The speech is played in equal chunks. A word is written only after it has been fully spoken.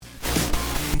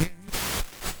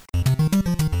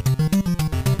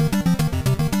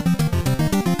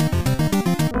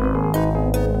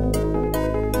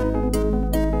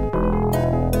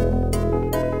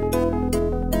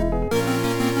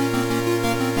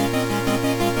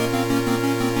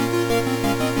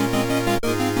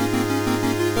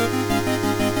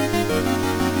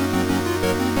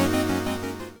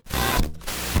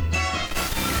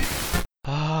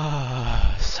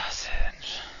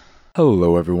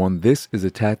Hello everyone, this is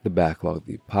Attack the Backlog,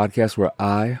 the podcast where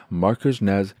I, Mark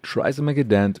Kuznez, tries to make a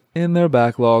dent in their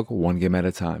backlog one game at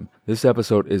a time. This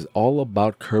episode is all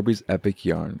about Kirby's Epic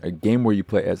Yarn, a game where you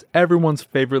play as everyone's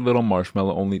favorite little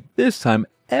marshmallow, only this time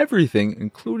everything,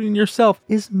 including yourself,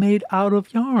 is made out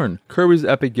of yarn. Kirby's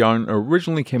Epic Yarn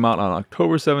originally came out on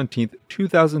October 17th,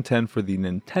 2010 for the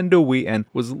Nintendo Wii and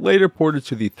was later ported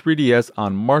to the 3DS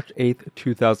on March 8th,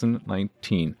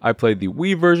 2019. I played the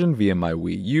Wii version via my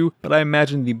Wii U, but I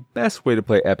imagine the best way to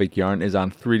play Epic Yarn is on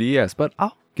 3DS, but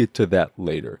I'll get to that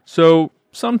later. So,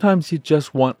 sometimes you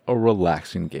just want a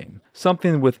relaxing game.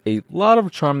 Something with a lot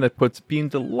of charm that puts being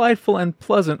delightful and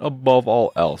pleasant above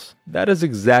all else. That is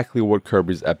exactly what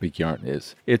Kirby's Epic Yarn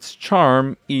is. Its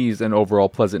charm, ease, and overall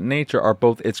pleasant nature are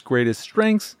both its greatest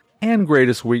strengths and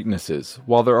greatest weaknesses.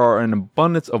 While there are an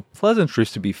abundance of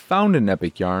pleasantries to be found in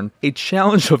Epic Yarn, a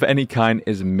challenge of any kind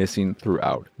is missing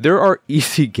throughout. There are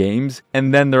easy games,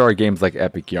 and then there are games like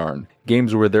Epic Yarn.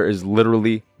 Games where there is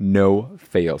literally no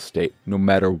fail state. No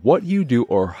matter what you do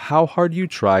or how hard you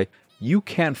try, you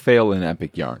can't fail in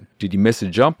Epic Yarn. Did you miss a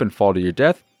jump and fall to your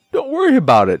death? Don't worry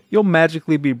about it. You'll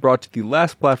magically be brought to the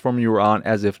last platform you were on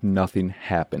as if nothing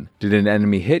happened. Did an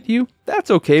enemy hit you?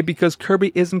 That's okay because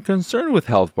Kirby isn't concerned with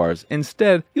health bars.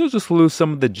 Instead, you'll just lose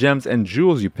some of the gems and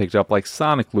jewels you picked up, like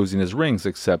Sonic losing his rings,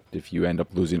 except if you end up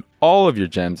losing all of your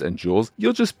gems and jewels,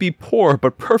 you'll just be poor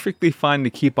but perfectly fine to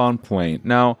keep on playing.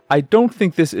 Now, I don't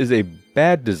think this is a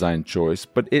bad design choice,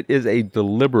 but it is a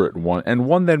deliberate one, and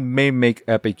one that may make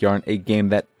Epic Yarn a game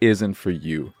that isn't for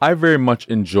you. I very much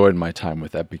enjoyed my time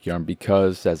with Epic Yarn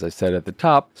because, as I said at the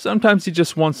top, sometimes you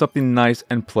just want something nice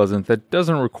and pleasant that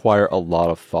doesn't require a lot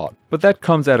of thought. But that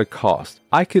comes at a cost.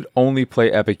 I could only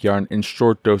play Epic Yarn in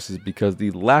short doses because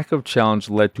the lack of challenge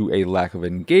led to a lack of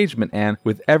engagement, and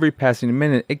with every passing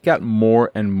minute it got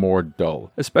more and more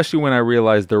dull, especially when I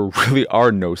realized there really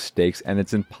are no stakes and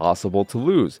it's impossible to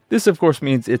lose. This of course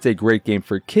means it's a great game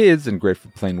for kids and great for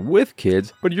playing with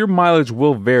kids, but your mileage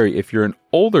will vary if you're an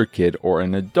older kid or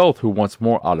an adult who wants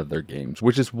more out of their games,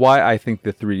 which is why I think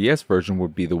the 3DS version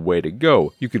would be the way to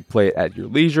go. You could play it at your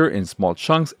leisure in small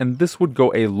chunks, and this would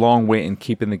go a long way in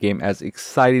keeping the game as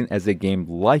exciting as a game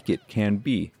like it can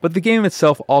be. But the game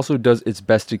itself also does its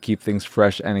best to keep things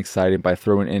fresh and exciting by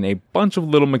throwing in a bunch of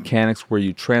little mechanics where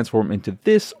you transform into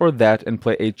this or that and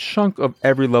play a chunk of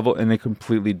every level in a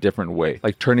completely different way,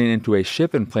 like turning into a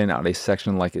ship and playing out a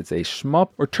section like it's a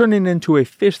shmup, or turning into a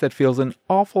fish that feels an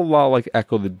awful lot like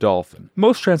Echo the Dolphin.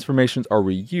 Most transformations are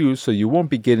reused, so you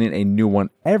won't be getting a new one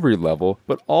every level,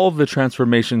 but all of the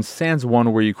transformations sans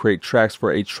one where you create tracks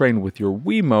for a train with your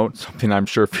Wiimote, something I'm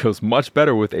sure feels much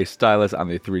better with a stylus on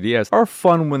the 3DS, are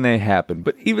fun when they happen.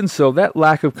 But even so, that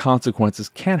lack of consequences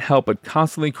can't help but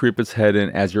constantly creep its head in,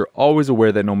 as you're always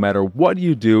aware that no matter what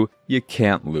you do, you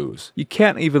can't lose. You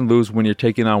can't even lose when you're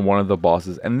taking on one of the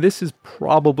bosses, and this is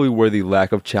probably where the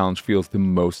lack of challenge feels the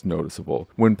most noticeable.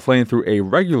 When playing through a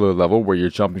regular level where you're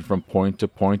jumping from point to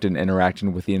point and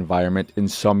interacting with the environment in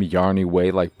some yarny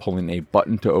way, like pulling a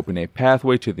button to open a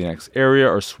pathway to the next area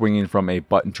or swinging from a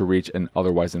button to reach an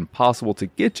otherwise impossible to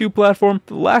get to platform,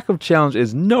 the lack of challenge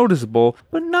is noticeable,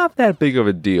 but not that big of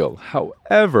a deal.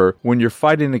 However, when you're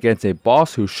fighting against a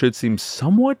boss who should seem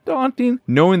somewhat daunting,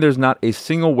 knowing there's not a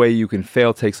single way you can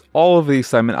fail takes all of the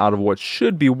excitement out of what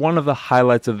should be one of the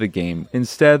highlights of the game.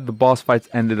 Instead, the boss fights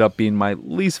ended up being my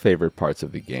least favorite parts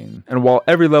of the game. And while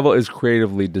every level is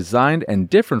creatively designed and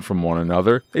different from one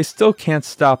another, they still can't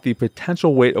stop the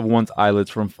potential weight of one's eyelids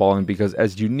from falling, because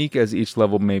as unique as each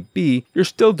level may be, you're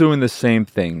still doing the same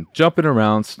thing, jumping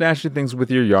around, snatching things with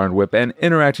your yarn whip, and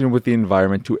interacting with the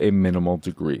environment to a minimal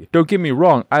degree. Don't get me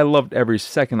wrong, I loved every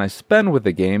second I spent with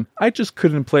the game. I just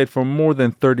couldn't play it for more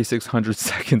than 3,600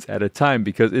 seconds at a time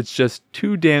because it's just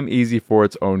too damn easy for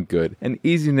its own good, an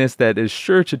easiness that is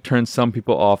sure to turn some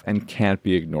people off and can't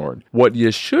be ignored. What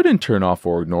you shouldn't turn off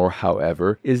or ignore,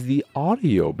 however, is the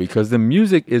audio, because the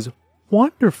music is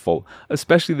wonderful,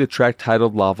 especially the track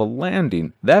titled Lava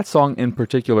Landing. That song in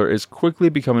particular is quickly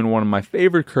becoming one of my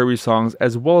favorite Kirby songs,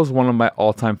 as well as one of my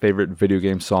all-time favorite video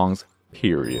game songs,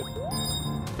 period.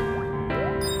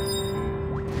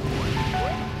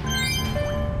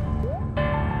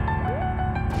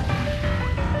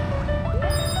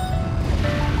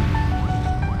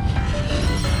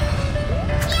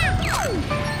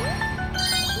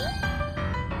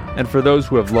 And for those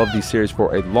who have loved the series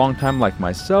for a long time like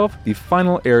myself, the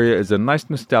final area is a nice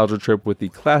nostalgia trip with the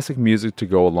classic music to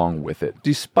go along with it.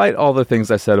 Despite all the things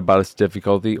I said about its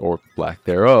difficulty, or lack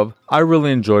thereof, I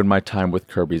really enjoyed my time with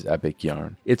Kirby's Epic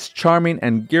Yarn. It's charming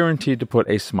and guaranteed to put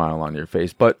a smile on your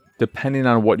face, but depending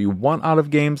on what you want out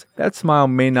of games, that smile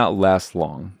may not last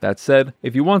long. That said,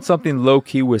 if you want something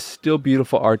low-key with still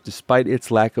beautiful art despite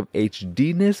its lack of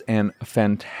HDness and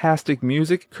fantastic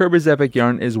music, Kirby's Epic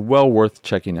Yarn is well worth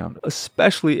checking out,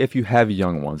 especially if you have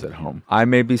young ones at home. I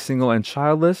may be single and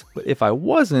childless, but if I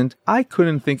wasn't, I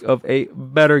couldn't think of a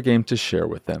better game to share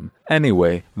with them.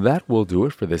 Anyway, that will do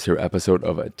it for this here episode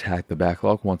of Attack the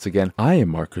Backlog. Once again, I am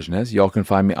Mark Kuznez. Y'all can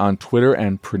find me on Twitter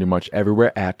and pretty much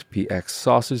everywhere at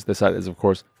PXSausage. The site is, of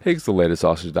course,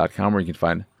 pixelatedsausage.com, where you can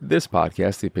find this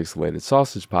podcast, the Pixelated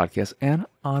Sausage Podcast, and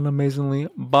Unamazingly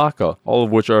Baka, all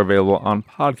of which are available on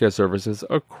podcast services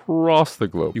across the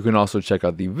globe. You can also check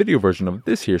out the video version of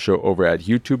this here show over at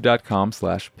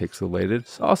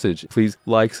youtube.com/pixelatedsausage. Please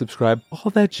like, subscribe,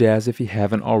 all that jazz if you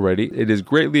haven't already. It is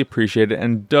greatly appreciated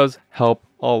and does help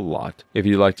a lot. If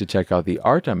you'd like to check out the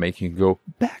art I'm making, go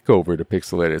back over to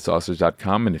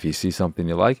pixelatedsausage.com, and if you see something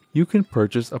you like, you can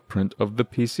purchase a print of the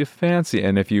piece you fancy.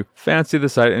 And if you fancy the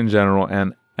site in general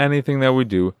and anything that we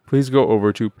do, please go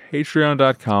over to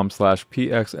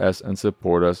patreon.com/pxs and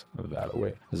support us that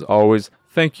way. As always,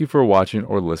 thank you for watching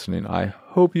or listening. I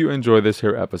hope you enjoy this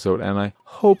here episode, and I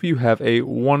hope you have a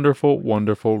wonderful,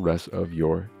 wonderful rest of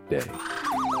your day.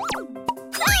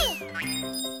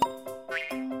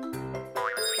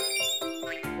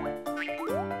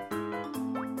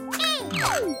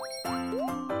 Hey!